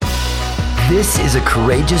This is a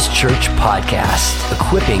Courageous Church podcast,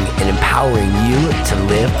 equipping and empowering you to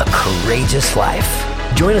live a courageous life.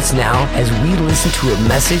 Join us now as we listen to a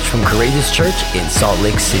message from Courageous Church in Salt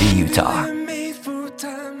Lake City, Utah.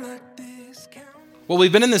 Well,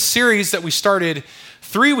 we've been in this series that we started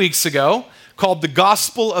 3 weeks ago called The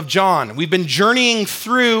Gospel of John. We've been journeying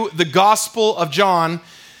through the Gospel of John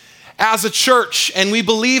as a church, and we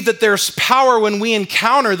believe that there's power when we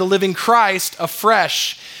encounter the living Christ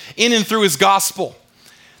afresh in and through his gospel.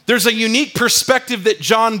 There's a unique perspective that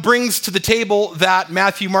John brings to the table that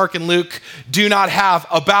Matthew, Mark, and Luke do not have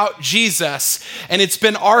about Jesus. And it's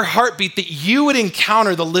been our heartbeat that you would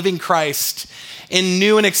encounter the living Christ in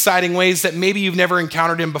new and exciting ways that maybe you've never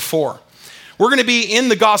encountered him before. We're going to be in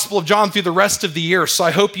the Gospel of John through the rest of the year, so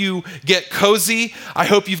I hope you get cozy. I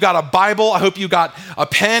hope you've got a Bible. I hope you've got a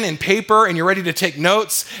pen and paper and you're ready to take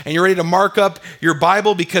notes and you're ready to mark up your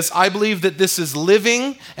Bible, because I believe that this is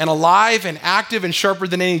living and alive and active and sharper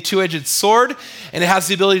than any two-edged sword, and it has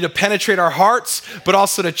the ability to penetrate our hearts, but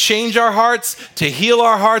also to change our hearts, to heal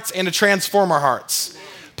our hearts, and to transform our hearts.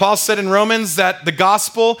 Paul said in Romans that the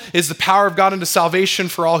gospel is the power of God unto salvation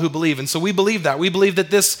for all who believe. And so we believe that. We believe that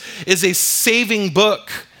this is a saving book.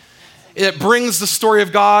 It brings the story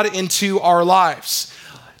of God into our lives.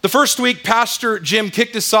 The first week, Pastor Jim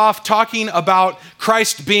kicked us off talking about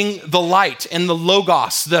Christ being the light and the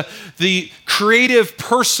Logos, the creative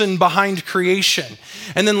person behind creation.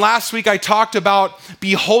 And then last week, I talked about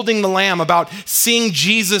beholding the Lamb, about seeing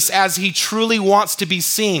Jesus as he truly wants to be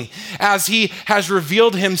seen, as he has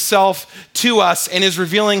revealed himself to us and is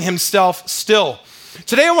revealing himself still.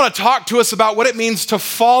 Today, I want to talk to us about what it means to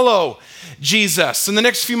follow Jesus. In the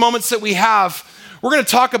next few moments that we have, we're going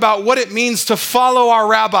to talk about what it means to follow our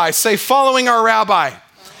rabbi. Say, following our rabbi.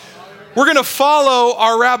 We're going to follow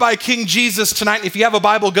our Rabbi King Jesus tonight. And if you have a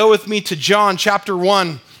Bible, go with me to John chapter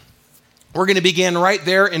 1. We're going to begin right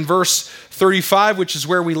there in verse 35, which is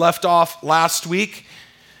where we left off last week.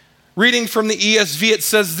 Reading from the ESV, it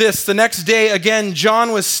says this: "The next day, again,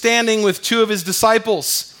 John was standing with two of his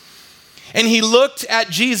disciples. And he looked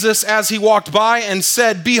at Jesus as he walked by and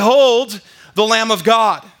said, 'Behold, the Lamb of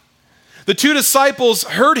God.' The two disciples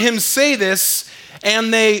heard him say this,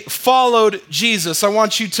 and they followed Jesus." I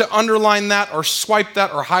want you to underline that or swipe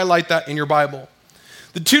that or highlight that in your Bible.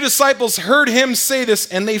 The two disciples heard him say this,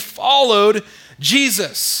 and they followed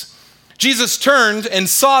Jesus. Jesus turned and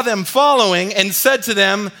saw them following and said to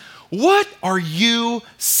them, "What are you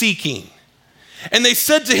seeking?" And they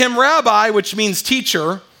said to him, "Rabbi," which means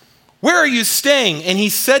teacher, "where are you staying?" And he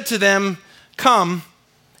said to them, "Come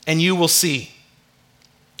and you will see."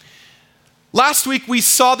 Last week, we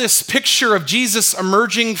saw this picture of Jesus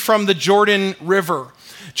emerging from the Jordan River.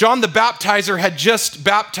 John the Baptizer had just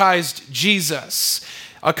baptized Jesus.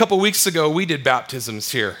 A couple weeks ago, we did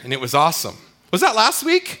baptisms here, and it was awesome. Was that last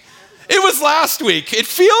week? It was last week. It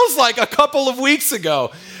feels like a couple of weeks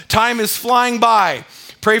ago. Time is flying by.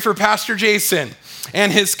 Pray for Pastor Jason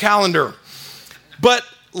and his calendar. But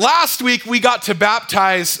last week, we got to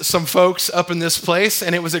baptize some folks up in this place,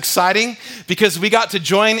 and it was exciting because we got to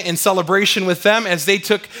join in celebration with them as they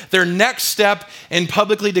took their next step in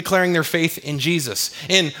publicly declaring their faith in Jesus,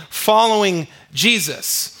 in following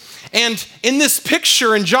Jesus. And in this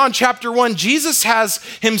picture in John chapter 1, Jesus has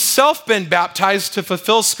himself been baptized to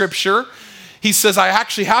fulfill scripture. He says, "I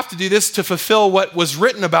actually have to do this to fulfill what was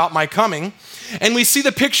written about my coming." And we see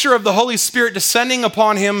the picture of the Holy Spirit descending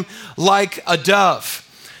upon him like a dove.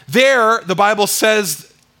 There, the Bible says,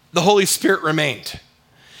 the Holy Spirit remained.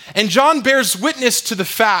 And John bears witness to the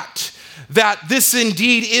fact that this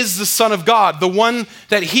indeed is the Son of God, the one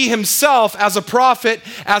that he himself, as a prophet,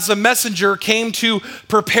 as a messenger, came to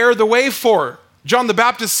prepare the way for. John the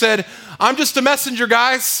Baptist said, "I'm just a messenger,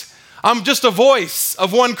 guys. I'm just a voice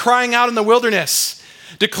of one crying out in the wilderness,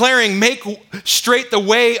 declaring, make straight the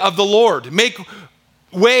way of the Lord. Make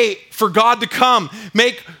way for God to come.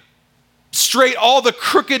 Make straight all the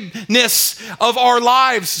crookedness of our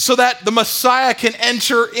lives so that the Messiah can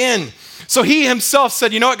enter in." So he himself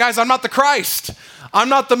said, "You know what, guys, I'm not the Christ. I'm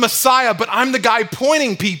not the Messiah, but I'm the guy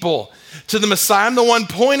pointing people to the Messiah. I'm the one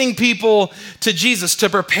pointing people to Jesus to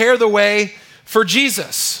prepare the way for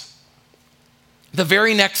Jesus." The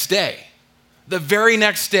very next day,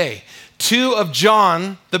 two of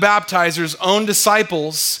John the Baptizer's own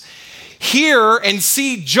disciples hear and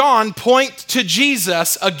see John point to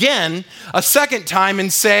Jesus again, a second time,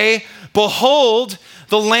 and say, "Behold,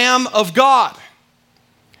 the Lamb of God."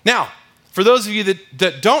 Now, for those of you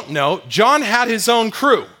that don't know, John had his own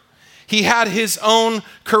crew. he had his own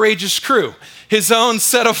courageous crew, his own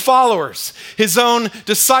set of followers, his own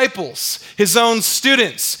disciples, his own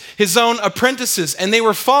students, his own apprentices, and they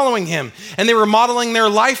were following him, and they were modeling their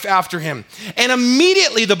life after him. And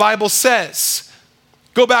immediately the Bible says,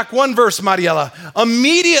 go back one verse, Mariela,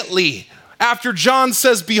 immediately after John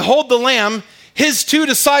says, behold the Lamb, his two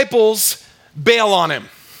disciples bail on him.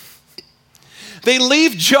 They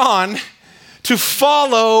leave John to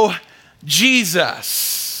follow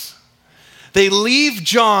Jesus. They leave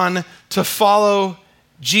John to follow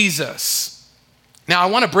Jesus. Now, I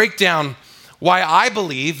want to break down why I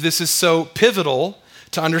believe this is so pivotal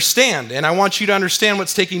to understand, and I want you to understand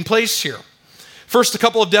what's taking place here. First, a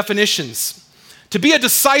couple of definitions. To be a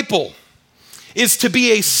disciple is to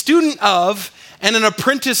be a student of and an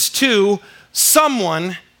apprentice to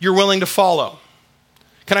someone you're willing to follow.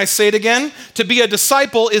 Can I say it again? To be a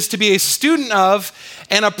disciple is to be a student of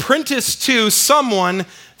and apprentice to someone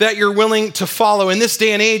that you're willing to follow. In this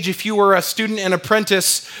day and age, if you were a student and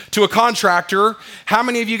apprentice to a contractor, how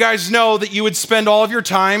many of you guys know that you would spend all of your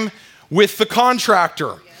time with the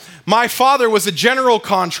contractor? My father was a general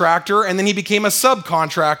contractor, and then he became a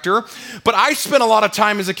subcontractor. But I spent a lot of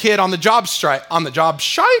time as a kid on the job site,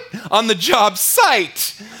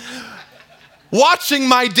 watching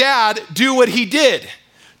my dad do what he did.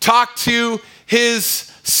 Talk to his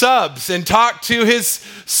subs and talk to his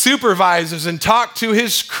supervisors and talk to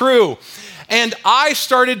his crew. And I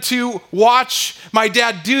started to watch my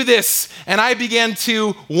dad do this, and I began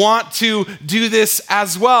to want to do this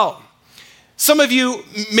as well. Some of you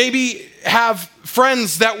maybe have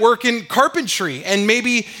friends that work in carpentry, and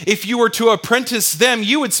maybe if you were to apprentice them,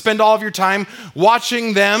 you would spend all of your time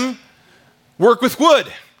watching them work with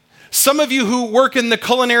wood. Some of you who work in the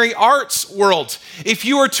culinary arts world, if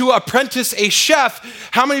you were to apprentice a chef,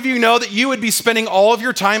 how many of you know that you would be spending all of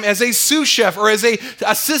your time as a sous chef or as an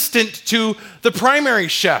assistant to the primary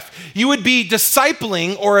chef? You would be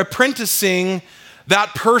discipling or apprenticing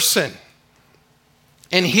that person.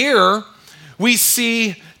 And here we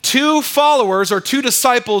see two followers or two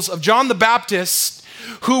disciples of John the Baptist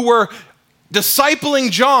who were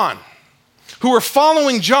discipling John, who were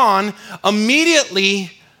following John,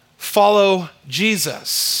 immediately follow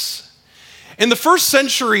Jesus. In the first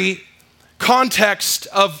century context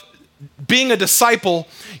of being a disciple,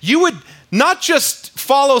 you would not just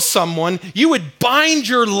follow someone, you would bind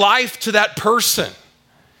your life to that person,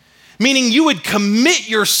 meaning you would commit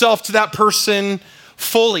yourself to that person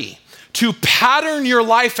fully, to pattern your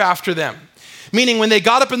life after them. Meaning when they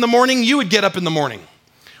got up in the morning, you would get up in the morning.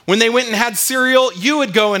 When they went and had cereal, you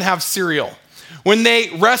would go and have cereal. When they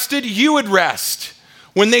rested, you would rest.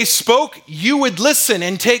 When they spoke, you would listen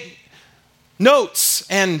and take notes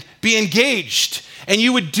and be engaged. And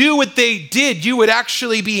you would do what they did. You would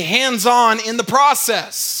actually be hands-on in the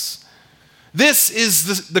process. This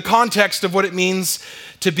is the context of what it means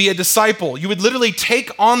to be a disciple. You would literally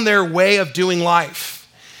take on their way of doing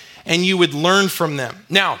life, and you would learn from them.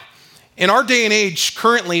 Now, in our day and age,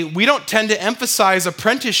 currently, we don't tend to emphasize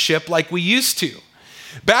apprenticeship like we used to.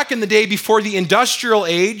 Back in the day before the industrial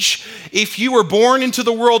age, if you were born into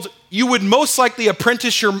the world, you would most likely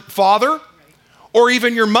apprentice your father or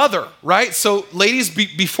even your mother, right? So ladies,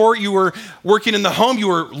 before you were working in the home, you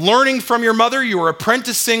were learning from your mother, you were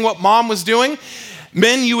apprenticing what mom was doing.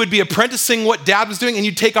 Men, you would be apprenticing what dad was doing, and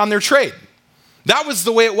you'd take on their trade. That was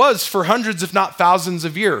the way it was for hundreds, if not thousands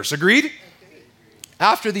of years. Agreed?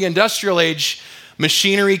 After the industrial age,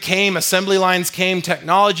 machinery came, assembly lines came,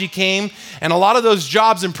 technology came, and a lot of those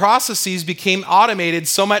jobs and processes became automated,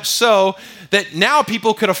 so much so that now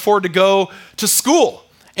people could afford to go to school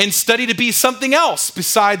and study to be something else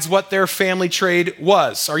besides what their family trade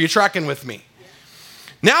was. Are you tracking with me?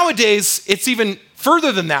 Nowadays, it's even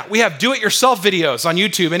further than that. We have do-it-yourself videos on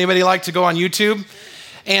YouTube. Anybody like to go on YouTube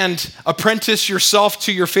and apprentice yourself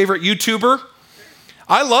to your favorite YouTuber?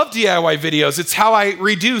 I love DIY videos. It's how I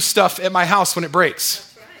redo stuff at my house when it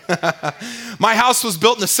breaks. My house was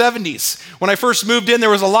built in the 70s. When I first moved in, there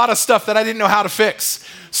was a lot of stuff that I didn't know how to fix.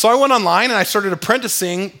 So I went online and I started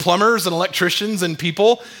apprenticing plumbers and electricians and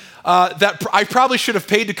people that I probably should have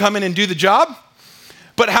paid to come in and do the job.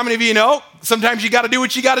 But how many of you know, sometimes you got to do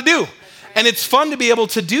what you got to do. And it's fun to be able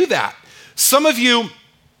to do that. Some of you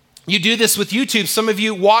do this with YouTube. Some of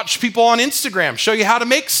you watch people on Instagram show you how to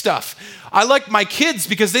make stuff. I like my kids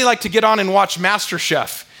because they like to get on and watch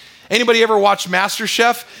MasterChef. Anybody ever watch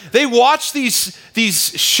MasterChef? They watch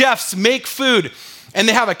these chefs make food, and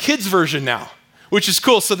they have a kids version now, which is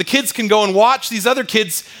cool. So the kids can go and watch these other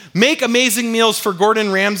kids make amazing meals for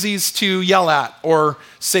Gordon Ramsay's to yell at or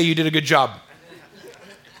say you did a good job.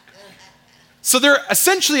 So they're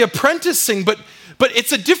essentially apprenticing, but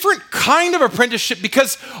it's a different kind of apprenticeship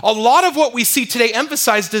because a lot of what we see today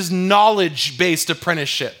emphasized is knowledge-based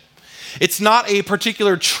apprenticeship. It's not a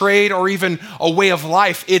particular trade or even a way of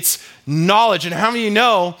life. It's knowledge. And how many of you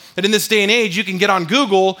know that in this day and age, you can get on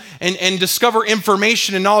Google and discover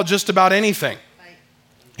information and knowledge just about anything? Right.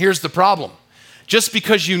 Here's the problem. Just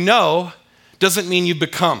because you know doesn't mean you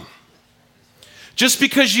become. Just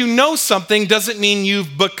because you know something doesn't mean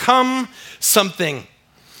you've become something.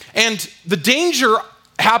 And the danger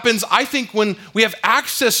happens, I think, when we have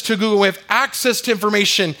access to Google, we have access to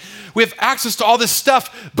information, we have access to all this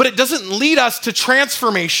stuff, but it doesn't lead us to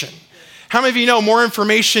transformation. How many of you know more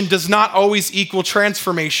information does not always equal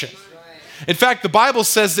transformation? In fact, the Bible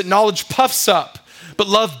says that knowledge puffs up, but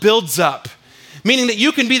love builds up. Meaning that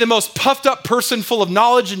you can be the most puffed up person full of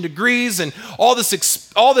knowledge and degrees and all this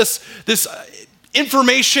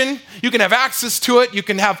information. You can have access to it. You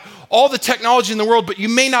can have all the technology in the world, but you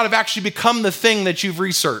may not have actually become the thing that you've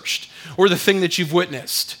researched or the thing that you've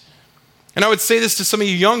witnessed. And I would say this to some of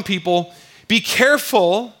you young people, be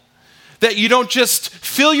careful that you don't just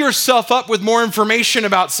fill yourself up with more information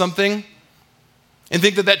about something and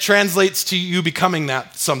think that that translates to you becoming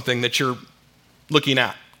that something that you're looking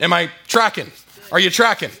at. Am I tracking? Are you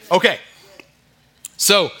tracking? Okay.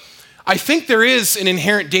 So I think there is an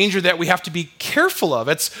inherent danger that we have to be careful of.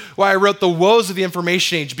 That's why I wrote The Woes of the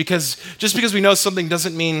Information Age, because just because we know something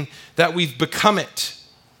doesn't mean that we've become it.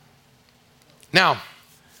 Now,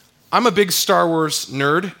 I'm a big Star Wars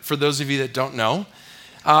nerd, for those of you that don't know.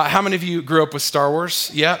 How many of you grew up with Star Wars?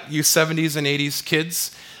 Yeah, you 70s and 80s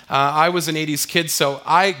kids. I was an 80s kid, so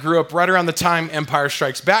I grew up right around the time Empire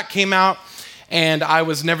Strikes Back came out. And I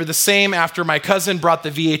was never the same after my cousin brought the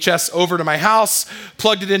VHS over to my house,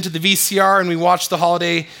 plugged it into the VCR, and we watched the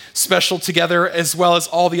holiday special together, as well as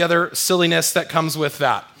all the other silliness that comes with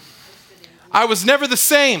that. I was never the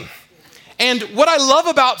same. And what I love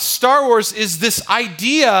about Star Wars is this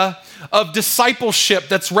idea of discipleship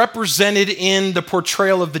that's represented in the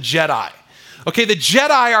portrayal of the Jedi. Okay, the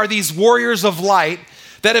Jedi are these warriors of light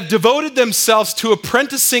that have devoted themselves to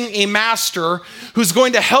apprenticing a master who's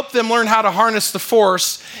going to help them learn how to harness the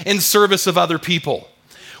Force in service of other people.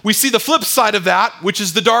 We see the flip side of that, which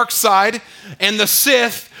is the dark side, and the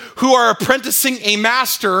Sith, who are apprenticing a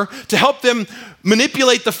master to help them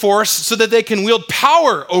manipulate the Force so that they can wield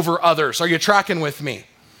power over others. Are you tracking with me?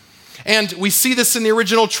 And we see this in the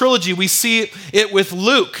original trilogy. We see it with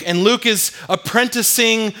Luke, and Luke is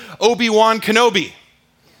apprenticing Obi-Wan Kenobi.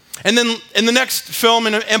 And then in the next film,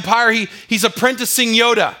 in Empire, he's apprenticing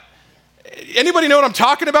Yoda. Anybody know what I'm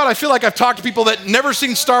talking about? I feel like I've talked to people that never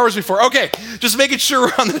seen Star Wars before. Okay, just making sure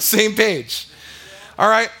we're on the same page. All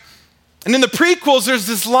right. And in the prequels, there's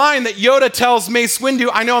this line that Yoda tells Mace Windu.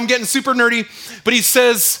 I know I'm getting super nerdy, but he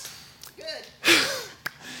says,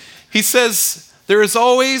 there is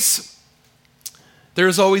always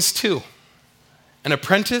two, an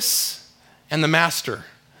apprentice and the master.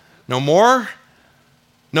 No more,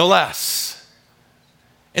 no less.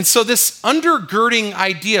 And so this undergirding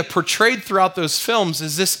idea portrayed throughout those films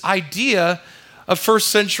is this idea of first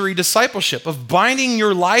century discipleship, of binding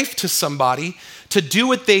your life to somebody to do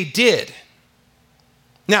what they did.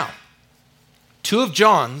 Now, two of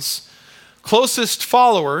John's closest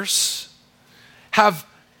followers have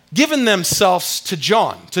given themselves to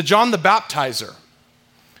John the Baptizer,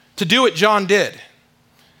 to do what John did.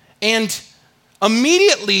 And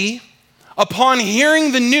immediately, upon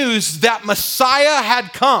hearing the news that Messiah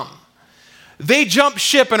had come, they jump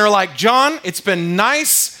ship and are like, John, it's been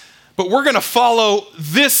nice, but we're going to follow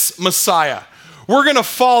this Messiah. We're going to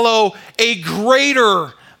follow a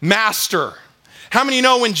greater master. How many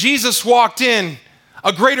know when Jesus walked in,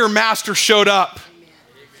 a greater master showed up?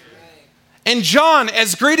 And John,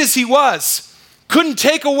 as great as he was, couldn't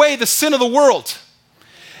take away the sin of the world.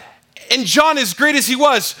 And John, as great as he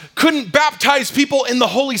was, couldn't baptize people in the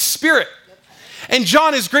Holy Spirit. And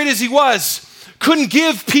John, as great as he was, couldn't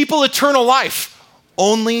give people eternal life.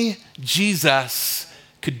 Only Jesus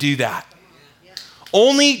could do that.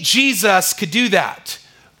 Only Jesus could do that.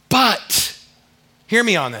 But, hear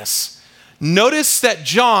me on this. Notice that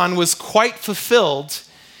John was quite fulfilled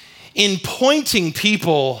in pointing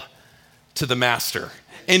people to the Master,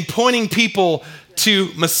 in pointing people to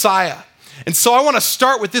Messiah. And so I want to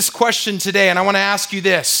start with this question today, and I want to ask you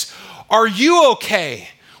this. Are you okay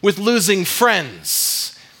with losing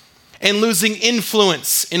friends and losing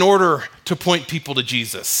influence in order to point people to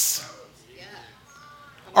Jesus?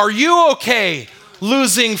 Are you okay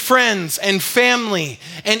losing friends and family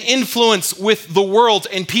and influence with the world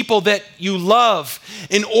and people that you love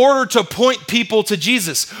in order to point people to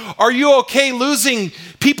Jesus? Are you okay losing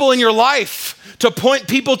people in your life to point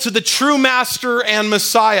people to the true Master and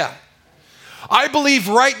Messiah. I believe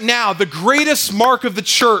right now the greatest mark of the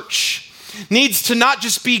church needs to not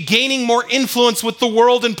just be gaining more influence with the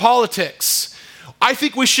world and politics. I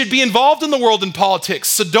think we should be involved in the world and politics,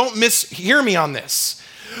 so don't mishear me on this.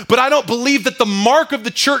 But I don't believe that the mark of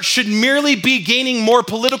the church should merely be gaining more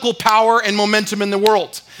political power and momentum in the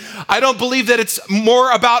world. I don't believe that it's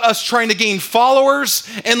more about us trying to gain followers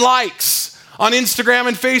and likes on Instagram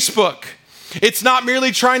and Facebook. It's not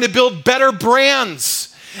merely trying to build better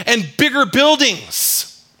brands and bigger buildings.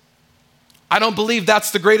 I don't believe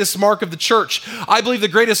that's the greatest mark of the church. I believe the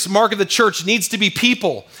greatest mark of the church needs to be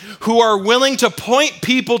people who are willing to point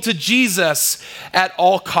people to Jesus at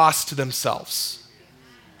all costs to themselves.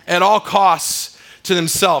 At all costs to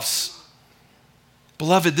themselves.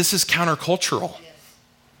 Beloved, this is countercultural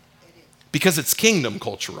because it's kingdom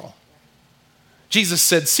cultural. Jesus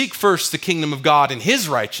said, seek first the kingdom of God and his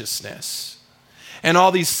righteousness, and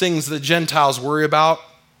all these things the Gentiles worry about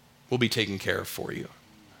will be taken care of for you.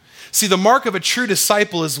 See, the mark of a true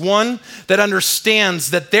disciple is one that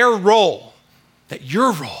understands that their role, that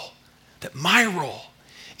your role, that my role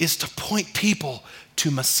is to point people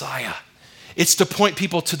to Messiah. It's to point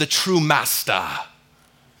people to the true Master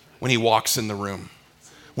when he walks in the room,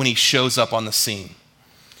 when he shows up on the scene.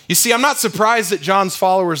 You see, I'm not surprised that John's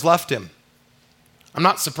followers left him. I'm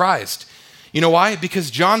not surprised. You know why?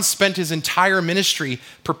 Because John spent his entire ministry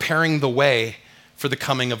preparing the way for the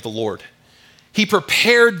coming of the Lord. He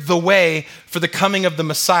prepared the way for the coming of the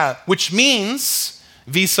Messiah, which means,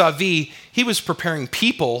 vis-a-vis, he was preparing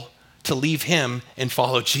people to leave him and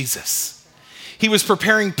follow Jesus. He was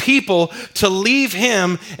preparing people to leave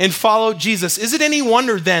him and follow Jesus. Is it any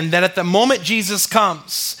wonder then that at the moment Jesus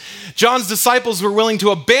comes, John's disciples were willing to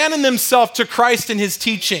abandon themselves to Christ and his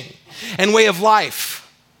teaching and way of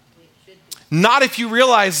life? Not if you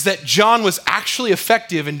realize that John was actually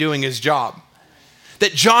effective in doing his job.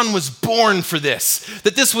 That John was born for this.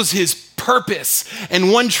 That this was his purpose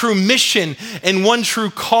and one true mission and one true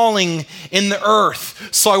calling in the earth.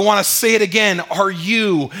 So I want to say it again. Are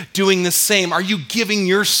you doing the same? Are you giving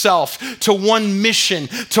yourself to one mission,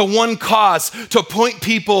 to one cause, to point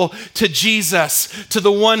people to Jesus, to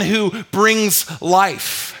the one who brings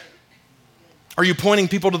life? Are you pointing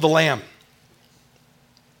people to the Lamb?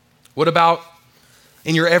 What about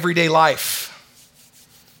in your everyday life,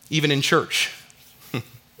 even in church?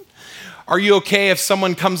 Are you okay if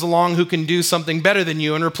someone comes along who can do something better than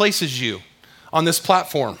you and replaces you on this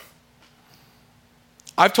platform?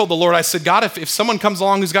 I've told the Lord, I said, God, if someone comes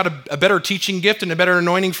along who's got a better teaching gift and a better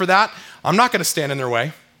anointing for that, I'm not going to stand in their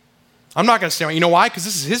way. I'm not going to stand. You know why? Because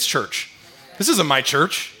this is his church. This isn't my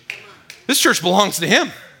church. This church belongs to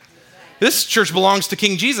him. This church belongs to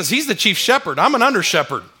King Jesus. He's the chief shepherd. I'm an under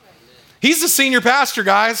shepherd. He's the senior pastor,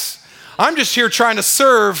 guys. I'm just here trying to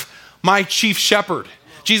serve my chief shepherd.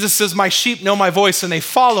 Jesus says, my sheep know my voice and they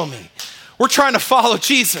follow me. We're trying to follow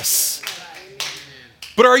Jesus.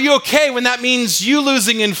 But are you okay when that means you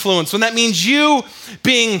losing influence, when that means you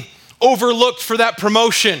being overlooked for that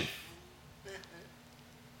promotion?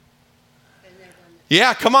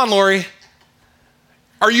 Yeah, come on, Lori.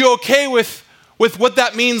 Are you okay with what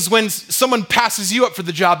that means when someone passes you up for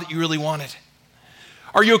the job that you really wanted?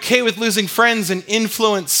 Are you okay with losing friends and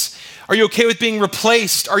influence? Are you okay with being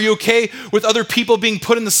replaced? Are you okay with other people being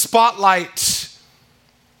put in the spotlight?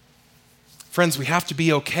 Friends, we have to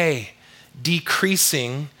be okay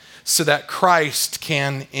decreasing so that Christ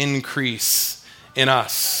can increase in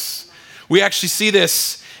us. We actually see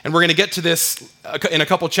this, and we're going to get to this in a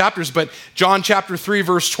couple chapters, but John chapter 3,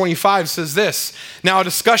 verse 25 says this. Now a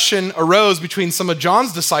discussion arose between some of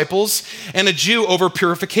John's disciples and a Jew over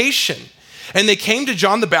purification. And they came to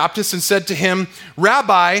John the Baptist and said to him,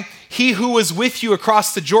 Rabbi, he who was with you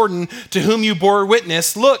across the Jordan, to whom you bore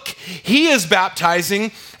witness, look, he is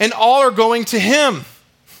baptizing, and all are going to him.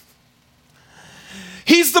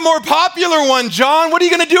 He's the more popular one, John. What are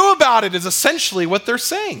you going to do about it? Is essentially what they're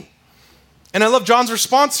saying. And I love John's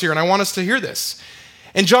response here, and I want us to hear this.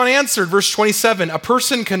 And John answered, verse 27, a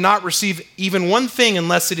person cannot receive even one thing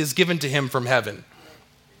unless it is given to him from heaven.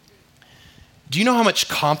 Do you know how much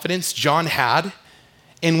confidence John had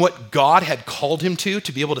in what God had called him to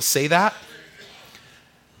be able to say that?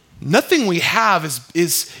 Nothing we have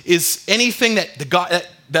is anything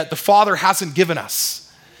that the Father hasn't given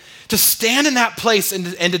us. To stand in that place and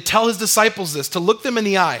to tell his disciples this, to look them in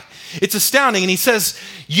the eye, it's astounding. And he says,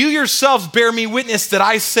 you yourselves bear me witness that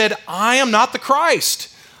I said, I am not the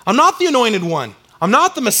Christ. I'm not the anointed one. I'm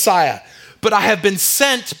not the Messiah, but I have been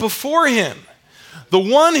sent before him. The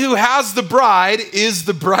one who has the bride is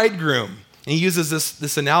the bridegroom. And he uses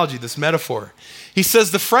this analogy, this metaphor. He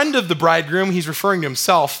says, the friend of the bridegroom, he's referring to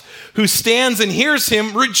himself, who stands and hears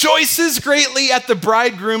him, rejoices greatly at the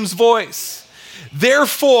bridegroom's voice.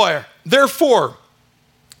 Therefore,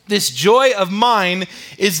 this joy of mine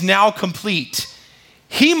is now complete.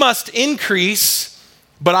 He must increase,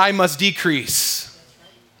 but I must decrease.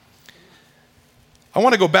 I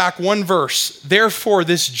want to go back one verse. Therefore,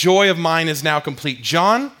 this joy of mine is now complete.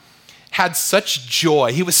 John had such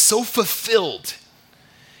joy. He was so fulfilled.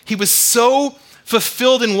 He was so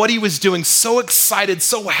fulfilled in what he was doing, so excited,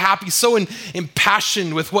 so happy, so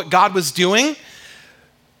impassioned with what God was doing,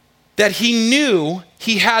 that he knew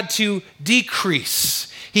he had to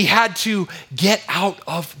decrease. He had to get out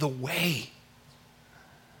of the way.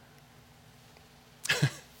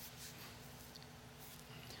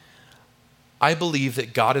 I believe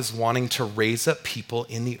that God is wanting to raise up people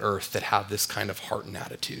in the earth that have this kind of heart and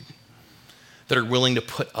attitude, that are willing to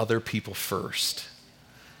put other people first,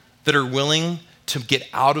 that are willing to get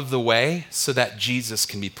out of the way so that Jesus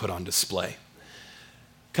can be put on display.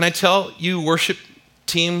 Can I tell you, worship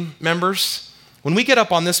team members, when we get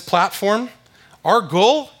up on this platform, our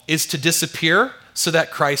goal is to disappear so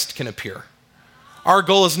that Christ can appear. Our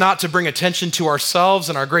goal is not to bring attention to ourselves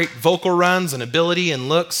and our great vocal runs and ability and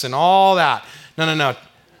looks and all that. No.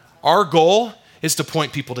 Our goal is to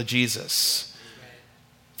point people to Jesus.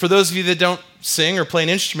 For those of you that don't sing or play an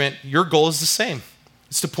instrument, your goal is the same.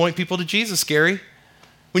 It's to point people to Jesus, Gary.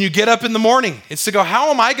 When you get up in the morning, it's to go,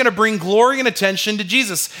 how am I going to bring glory and attention to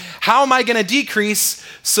Jesus? How am I going to decrease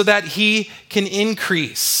so that he can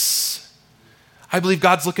increase? I believe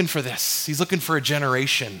God's looking for this. He's looking for a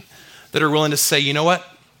generation that are willing to say, you know what?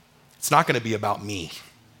 It's not going to be about me.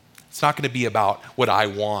 It's not going to be about what I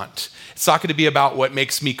want. It's not going to be about what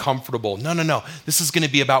makes me comfortable. No. This is going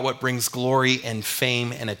to be about what brings glory and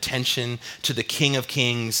fame and attention to the King of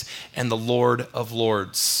Kings and the Lord of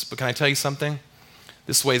Lords. But can I tell you something?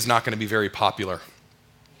 This way is not going to be very popular.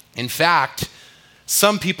 In fact,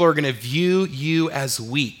 some people are going to view you as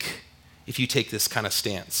weak if you take this kind of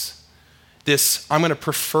stance. I'm going to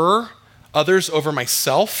prefer others over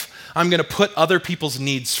myself. I'm going to put other people's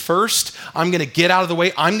needs first. I'm going to get out of the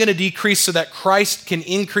way. I'm going to decrease so that Christ can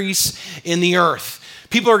increase in the earth.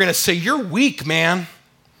 People are going to say, you're weak, man.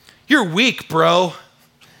 You're weak, bro.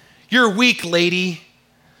 You're weak, lady.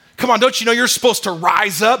 Come on, don't you know you're supposed to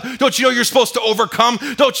rise up? Don't you know you're supposed to overcome?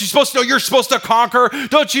 Don't you supposed to know you're supposed to conquer?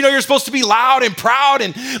 Don't you know you're supposed to be loud and proud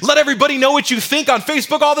and let everybody know what you think on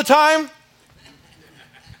Facebook all the time?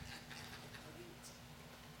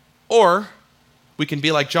 Or we can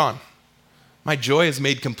be like John. My joy is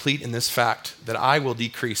made complete in this fact that I will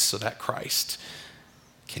decrease so that Christ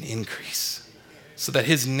can increase, so that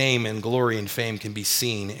his name and glory and fame can be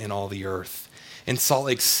seen in all the earth, in Salt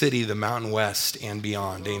Lake City, the Mountain West, and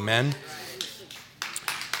beyond. Amen.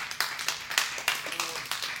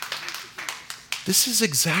 This is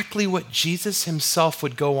exactly what Jesus himself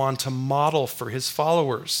would go on to model for his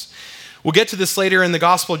followers. We'll get to this later in the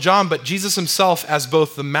Gospel of John, but Jesus himself, as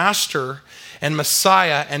both the master and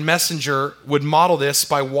Messiah and messenger, would model this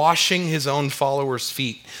by washing his own followers'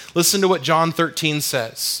 feet. Listen to what John 13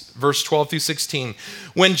 says, verse 12 through 16.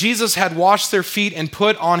 When Jesus had washed their feet and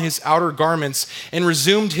put on his outer garments and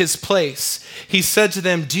resumed his place, he said to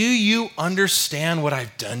them, "Do you understand what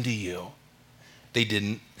I've done to you?" They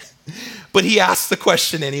didn't. But he asked the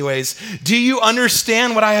question anyways. "Do you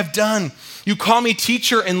understand what I have done? You call me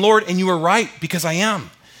teacher and Lord, and you are right, because I am.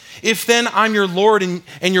 If then I'm your Lord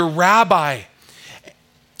and your rabbi,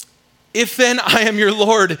 if then I am your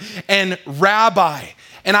Lord and rabbi,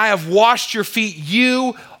 and I have washed your feet,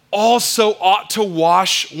 you also ought to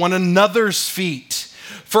wash one another's feet.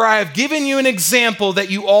 For I have given you an example that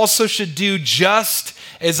you also should do just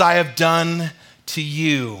as I have done to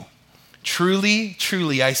you. Truly,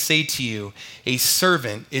 truly, I say to you, a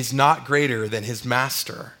servant is not greater than his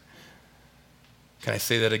master." Can I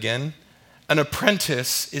say that again? An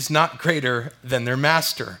apprentice is not greater than their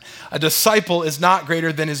master. A disciple is not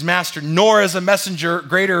greater than his master, nor is a messenger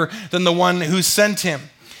greater than the one who sent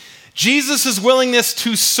him. Jesus' willingness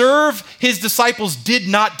to serve his disciples did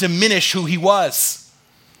not diminish who he was.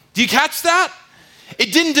 Do you catch that?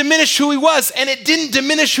 It didn't diminish who he was, and it didn't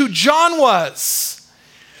diminish who John was.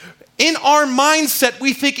 In our mindset,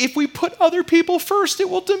 we think if we put other people first, it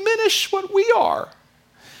will diminish what we are.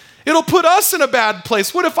 It'll put us in a bad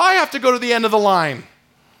place. What if I have to go to the end of the line?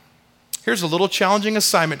 Here's a little challenging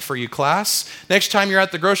assignment for you, class. Next time you're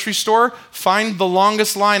at the grocery store, find the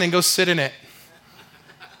longest line and go sit in it.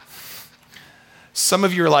 Some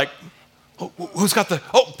of you are like, who's got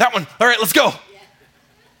that one. All right, let's go.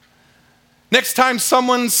 Next time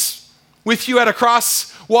someone's with you at a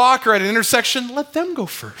crosswalk or at an intersection, let them go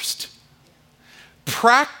first.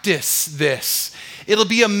 Practice this. It'll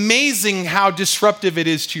be amazing how disruptive it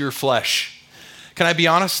is to your flesh. Can I be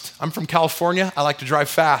honest? I'm from California. I like to drive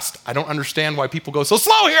fast. I don't understand why people go so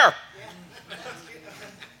slow here.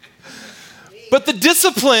 But the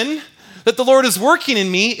discipline that the Lord is working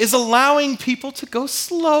in me is allowing people to go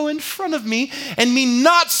slow in front of me and me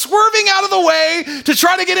not swerving out of the way to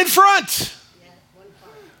try to get in front.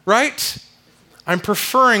 Right? I'm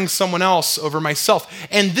preferring someone else over myself.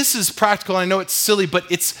 And this is practical. I know it's silly, but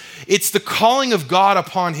it's the calling of God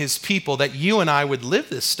upon his people that you and I would live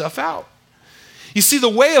this stuff out. You see, the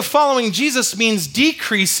way of following Jesus means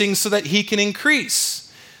decreasing so that he can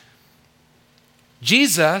increase.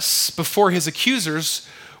 Jesus, before his accusers,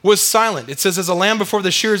 was silent. It says, as a lamb before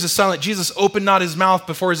the shearers is silent, Jesus opened not his mouth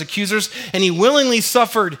before his accusers, and he willingly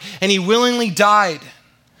suffered, and he willingly died,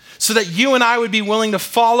 so that you and I would be willing to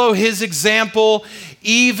follow his example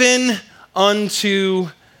even unto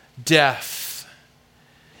death.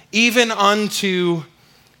 Even unto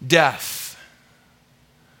death.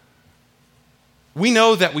 We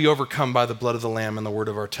know that we overcome by the blood of the Lamb and the word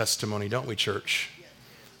of our testimony, don't we, church?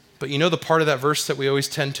 But you know the part of that verse that we always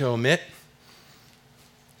tend to omit?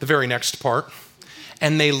 The very next part.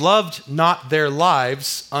 And they loved not their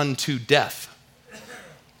lives unto death.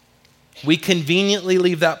 We conveniently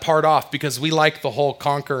leave that part off because we like the whole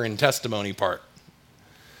conquer and testimony part.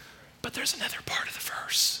 But there's another part of the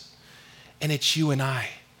verse. And it's you and I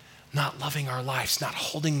not loving our lives, not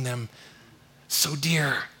holding them so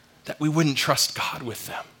dear that we wouldn't trust God with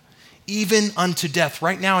them. Even unto death.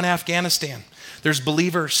 Right now in Afghanistan, there's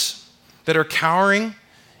believers that are cowering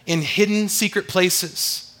in hidden secret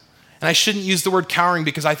places. And I shouldn't use the word cowering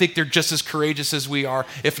because I think they're just as courageous as we are,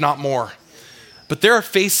 if not more. But they're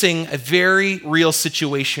facing a very real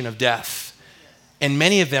situation of death. And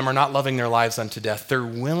many of them are not loving their lives unto death. They're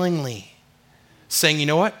willingly saying, you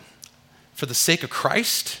know what? For the sake of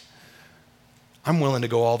Christ, I'm willing to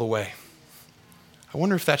go all the way. I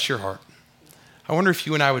wonder if that's your heart. I wonder if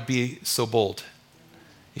you and I would be so bold.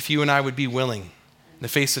 If you and I would be willing in the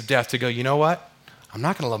face of death to go, you know what? I'm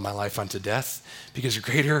not going to love my life unto death because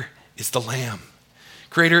greater is the Lamb.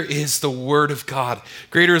 Greater is the word of God.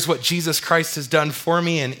 Greater is what Jesus Christ has done for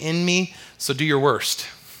me and in me. So do your worst.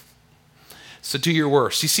 So do your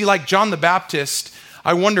worst. You see, like John the Baptist,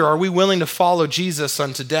 I wonder, are we willing to follow Jesus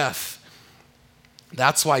unto death?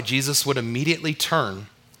 That's why Jesus would immediately turn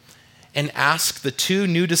and ask the two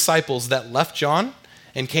new disciples that left John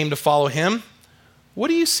and came to follow him,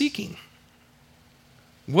 what are you seeking?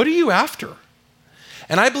 What are you after?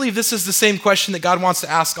 And I believe this is the same question that God wants to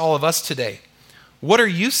ask all of us today. What are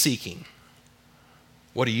you seeking?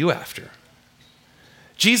 What are you after?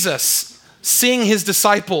 Jesus, seeing his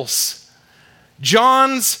disciples,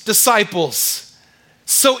 John's disciples,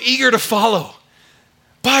 so eager to follow.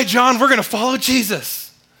 Bye, John, we're going to follow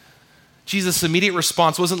Jesus. Jesus' immediate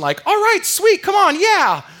response wasn't like, all right, sweet, come on,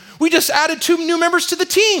 yeah. We just added 2 new members to the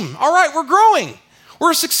team. All right, we're growing.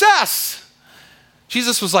 We're a success.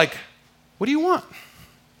 Jesus was like, what do you want?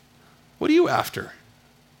 What are you after?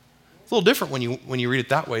 It's a little different when you read it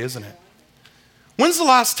that way, isn't it? When's the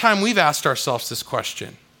last time we've asked ourselves this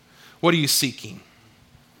question? What are you seeking?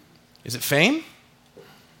 Is it fame?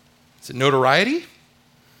 Is it notoriety?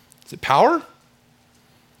 Is it power?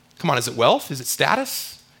 Come on, is it wealth? Is it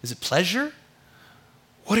status? Is it pleasure?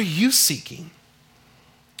 What are you seeking?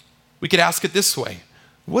 We could ask it this way.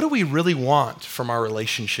 What do we really want from our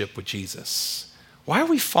relationship with Jesus? Why are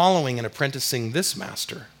we following and apprenticing this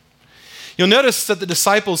master? You'll notice that the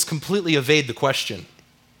disciples completely evade the question.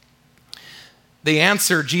 They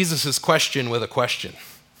answer Jesus' question with a question.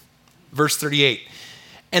 Verse 38,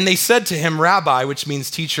 and they said to him, Rabbi, which means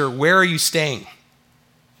teacher, where are you staying?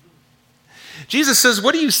 Jesus says,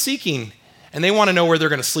 what are you seeking? And they want to know where they're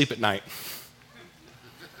going to sleep at night.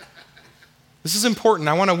 This is important.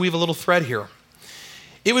 I want to weave a little thread here.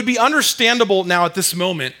 It would be understandable now at this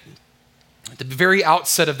moment, at the very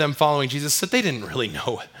outset of them following Jesus, that they didn't really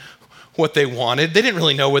know what they wanted. They didn't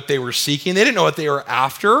really know what they were seeking. They didn't know what they were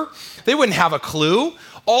after. They wouldn't have a clue.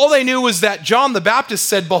 All they knew was that John the Baptist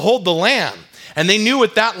said, behold the Lamb. And they knew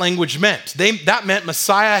what that language meant. That meant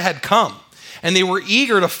Messiah had come. And they were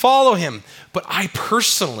eager to follow him. But I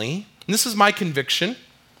personally, and this is my conviction,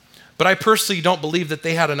 but I personally don't believe that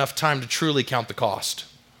they had enough time to truly count the cost.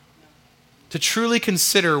 To truly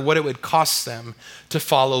consider what it would cost them to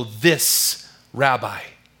follow this rabbi.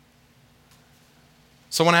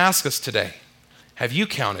 So I want to ask us today, have you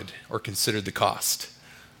counted or considered the cost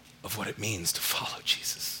of what it means to follow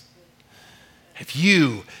Jesus? Have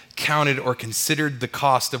you counted or considered the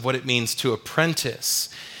cost of what it means to apprentice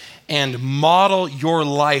and model your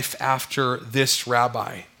life after this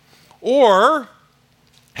rabbi? Or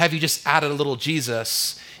have you just added a little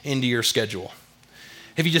Jesus into your schedule?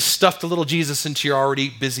 Have you just stuffed a little Jesus into your already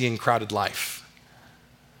busy and crowded life?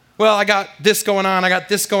 Well, I got this going on, I got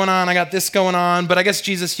this going on, I got this going on, but I guess,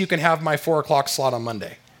 Jesus, you can have my 4 o'clock slot on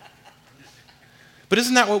Monday. But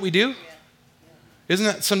isn't that what we do? Isn't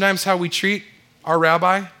that sometimes how we treat our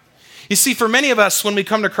rabbi? You see, for many of us, when we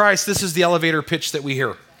come to Christ, this is the elevator pitch that we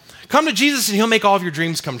hear. Come to Jesus and he'll make all of your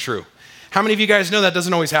dreams come true. How many of you guys know that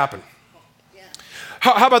doesn't always happen?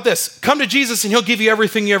 How about this? Come to Jesus and he'll give you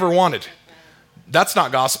everything you ever wanted. That's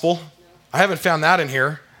not gospel. I haven't found that in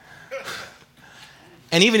here.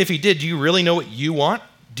 And even if he did, do you really know what you want?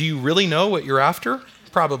 Do you really know what you're after?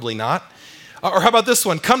 Probably not. Or how about this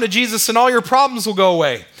one? Come to Jesus and all your problems will go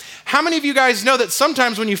away. How many of you guys know that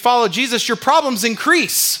sometimes when you follow Jesus, your problems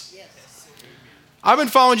increase? Yes. I've been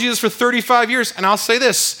following Jesus for 35 years, and I'll say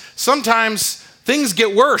this, sometimes things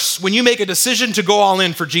get worse when you make a decision to go all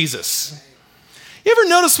in for Jesus. You ever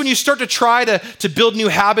notice when you start to try to build new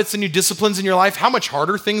habits and new disciplines in your life, how much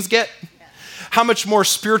harder things get? How much more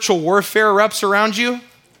spiritual warfare erupts around you?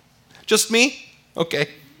 Just me? Okay.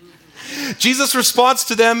 Jesus' response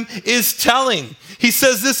to them is telling. He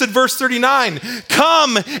says this in verse 39,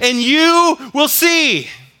 come and you will see.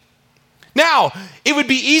 Now, it would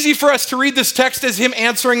be easy for us to read this text as him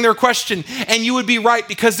answering their question, and you would be right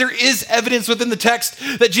because there is evidence within the text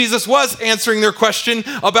that Jesus was answering their question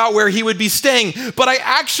about where he would be staying. But I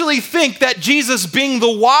actually think that Jesus, being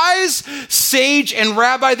the wise sage and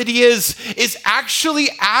rabbi that he is actually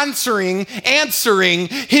answering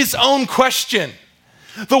his own question.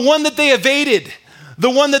 The one that they evaded, the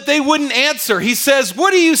one that they wouldn't answer. He says,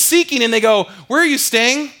 what are you seeking? And they go, where are you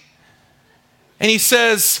staying? And he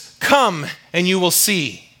says, come and you will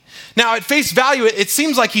see. Now, at face value, it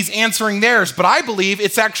seems like he's answering theirs, but I believe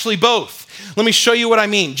it's actually both. Let me show you what I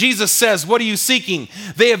mean. Jesus says, what are you seeking?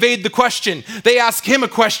 They evade the question. They ask him a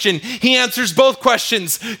question. He answers both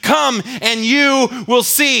questions. Come and you will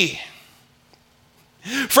see.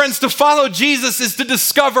 Friends, to follow Jesus is to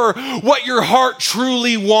discover what your heart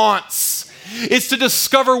truly wants. It's to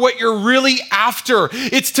discover what you're really after.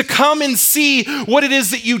 It's to come and see what it is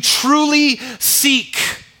that you truly seek.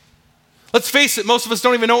 Let's face it, most of us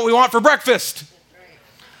don't even know what we want for breakfast.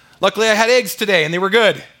 Luckily, I had eggs today and they were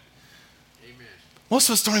good. Amen. Most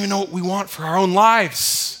of us don't even know what we want for our own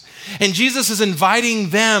lives. And Jesus is inviting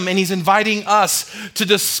them and he's inviting us to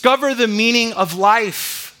discover the meaning of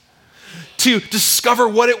life, to discover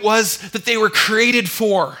what it was that they were created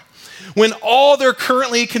for, when all they're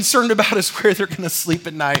currently concerned about is where they're going to sleep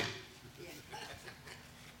at night.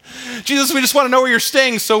 Jesus, we just want to know where you're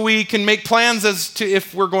staying so we can make plans as to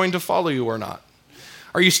if we're going to follow you or not.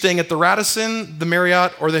 Are you staying at the Radisson, the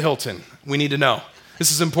Marriott, or the Hilton? We need to know.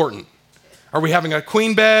 This is important. Are we having a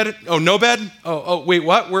queen bed? Oh, no bed? Oh, wait,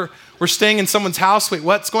 what? We're staying in someone's house? Wait,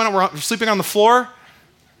 what's going on? We're sleeping on the floor?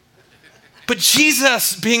 But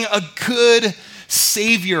Jesus, being a good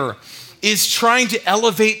Savior, is trying to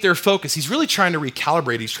elevate their focus. He's really trying to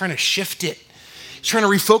recalibrate. He's trying to shift it. He's trying to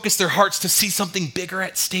refocus their hearts to see something bigger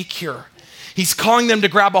at stake here. He's calling them to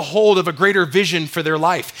grab a hold of a greater vision for their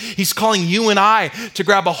life. He's calling you and I to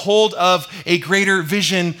grab a hold of a greater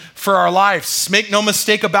vision for our lives. Make no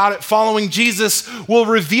mistake about it, following Jesus will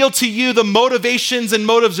reveal to you the motivations and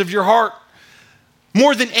motives of your heart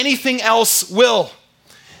more than anything else will.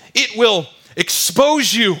 It will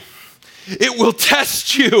expose you. It will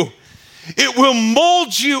test you. It will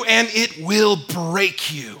mold you and it will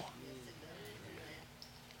break you.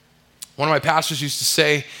 One of my pastors used to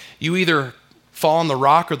say, you either fall on the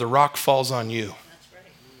rock or the rock falls on you.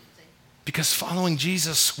 Because following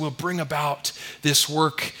Jesus will bring about this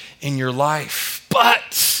work in your life.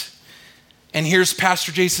 But, and here's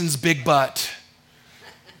Pastor Jason's big but.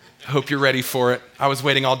 I hope you're ready for it. I was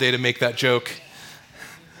waiting all day to make that joke.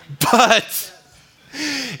 But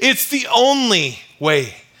it's the only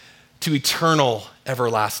way to eternal,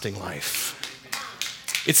 everlasting life.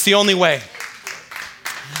 It's the only way.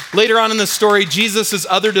 Later on in the story, Jesus'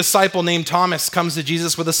 other disciple named Thomas comes to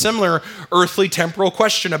Jesus with a similar earthly temporal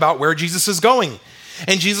question about where Jesus is going.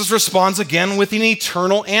 And Jesus responds again with an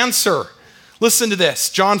eternal answer. Listen to this,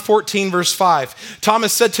 John 14, verse 5.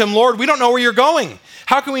 Thomas said to him, Lord, we don't know where you're going.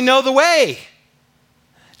 How can we know the way?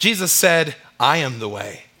 Jesus said, I am the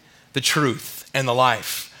way, the truth, and the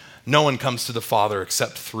life. No one comes to the Father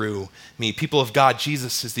except through me. People of God,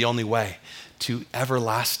 Jesus is the only way to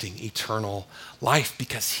everlasting, eternal life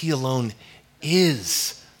because he alone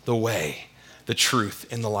is the way, the truth,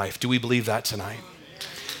 and the life. Do we believe that tonight?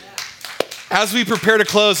 As we prepare to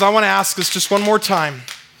close, I want to ask us just one more time,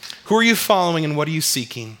 who are you following and what are you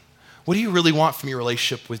seeking? What do you really want from your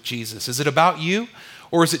relationship with Jesus? Is it about you,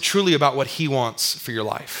 or is it truly about what he wants for your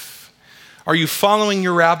life? Are you following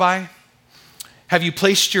your rabbi? Have you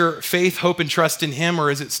placed your faith, hope, and trust in him, or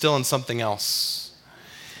is it still in something else?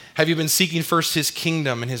 Have you been seeking first his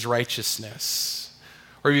kingdom and his righteousness?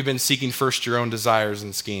 Or have you been seeking first your own desires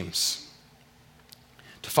and schemes?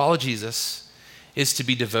 To follow Jesus is to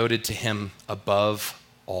be devoted to him above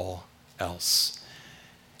all else.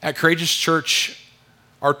 At Courageous Church,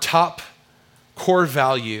 our top core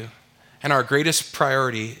value and our greatest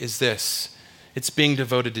priority is this. It's being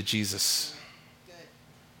devoted to Jesus.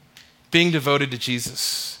 Being devoted to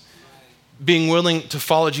Jesus. Being willing to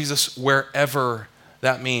follow Jesus wherever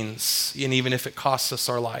that means, and even if it costs us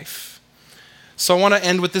our life. So I want to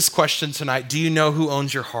end with this question tonight. Do you know who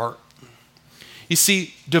owns your heart? You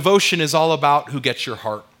see, devotion is all about who gets your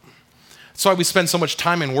heart. That's why we spend so much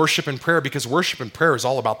time in worship and prayer, because worship and prayer is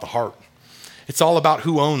all about the heart. It's all about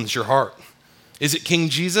who owns your heart. Is it King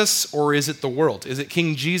Jesus or is it the world? Is it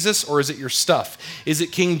King Jesus or is it your stuff? Is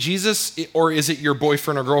it King Jesus or is it your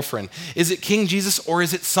boyfriend or girlfriend? Is it King Jesus or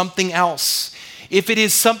is it something else? If it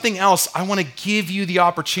is something else, I want to give you the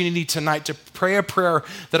opportunity tonight to pray a prayer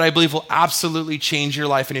that I believe will absolutely change your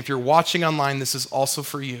life. And if you're watching online, this is also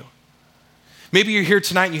for you. Maybe you're here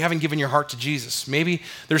tonight and you haven't given your heart to Jesus. Maybe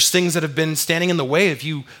there's things that have been standing in the way of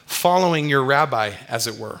you following your rabbi, as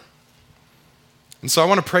it were. And so I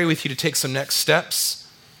want to pray with you to take some next steps.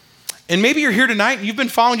 And maybe you're here tonight and you've been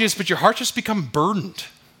following Jesus, but your heart just become burdened,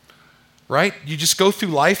 right? You just go through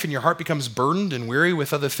life and your heart becomes burdened and weary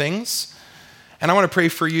with other things. And I want to pray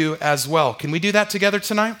for you as well. Can we do that together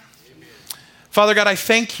tonight? Amen. Father God, I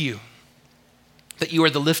thank you that you are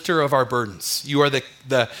the lifter of our burdens. You are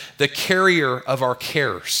the carrier of our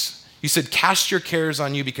cares. You said, cast your cares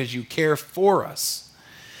on you because you care for us.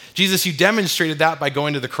 Jesus, you demonstrated that by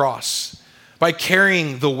going to the cross, by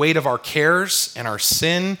carrying the weight of our cares and our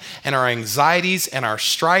sin and our anxieties and our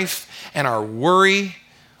strife and our worry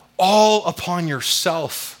all upon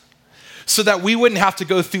yourself so that we wouldn't have to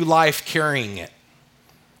go through life carrying it.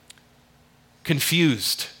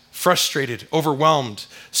 Confused, frustrated, overwhelmed,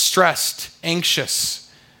 stressed,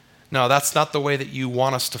 anxious. No, that's not the way that you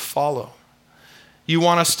want us to follow. You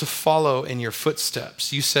want us to follow in your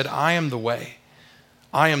footsteps. You said, I am the way,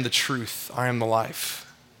 I am the truth, I am the life.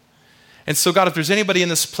 And so God, if there's anybody in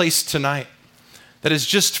this place tonight that has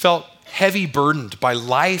just felt heavy burdened by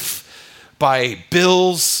life, by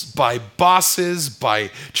bills, by bosses, by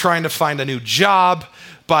trying to find a new job,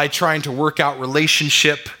 by trying to work out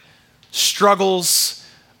relationship struggles,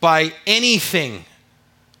 by anything,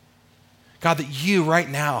 God, that you right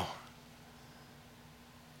now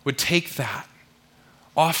would take that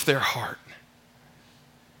off their heart.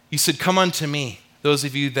 You said, come unto me, those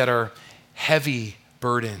of you that are heavy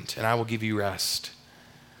burdened, and I will give you rest.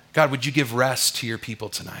 God, would you give rest to your people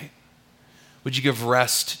tonight? Would you give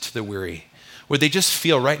rest to the weary? Would they just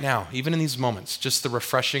feel right now, even in these moments, just the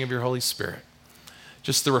refreshing of your Holy Spirit,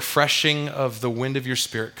 just the refreshing of the wind of your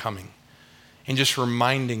Spirit coming, and just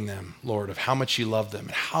reminding them, Lord, of how much you love them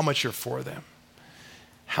and how much you're for them,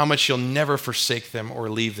 how much you'll never forsake them or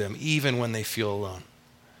leave them, even when they feel alone.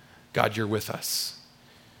 God, you're with us.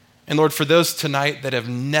 And Lord, for those tonight that have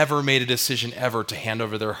never made a decision ever to hand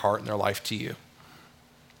over their heart and their life to you,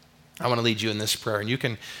 I want to lead you in this prayer. And you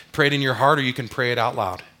can pray it in your heart or you can pray it out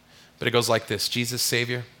loud. But it goes like this: Jesus,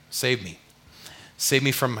 Savior, save me. Save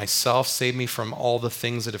me from myself. Save me from all the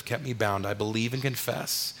things that have kept me bound. I believe and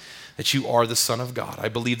confess that you are the Son of God. I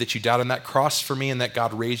believe that you died on that cross for me and that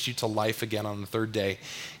God raised you to life again on the third day,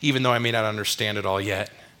 even though I may not understand it all yet.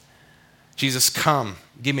 Jesus, come,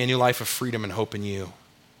 give me a new life of freedom and hope in you.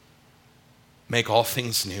 Make all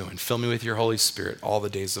things new and fill me with your Holy Spirit all the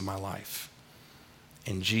days of my life.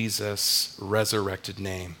 In Jesus' resurrected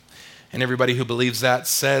name. And everybody who believes that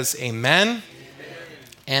says amen. Amen.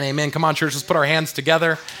 And amen. Come on, church, let's put our hands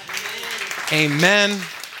together. Amen.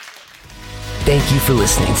 Thank you for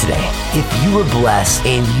listening today. If you were blessed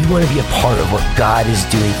and you want to be a part of what God is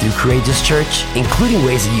doing through Courageous Church, including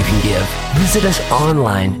ways that you can give, visit us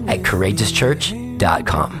online at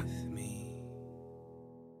courageouschurch.com.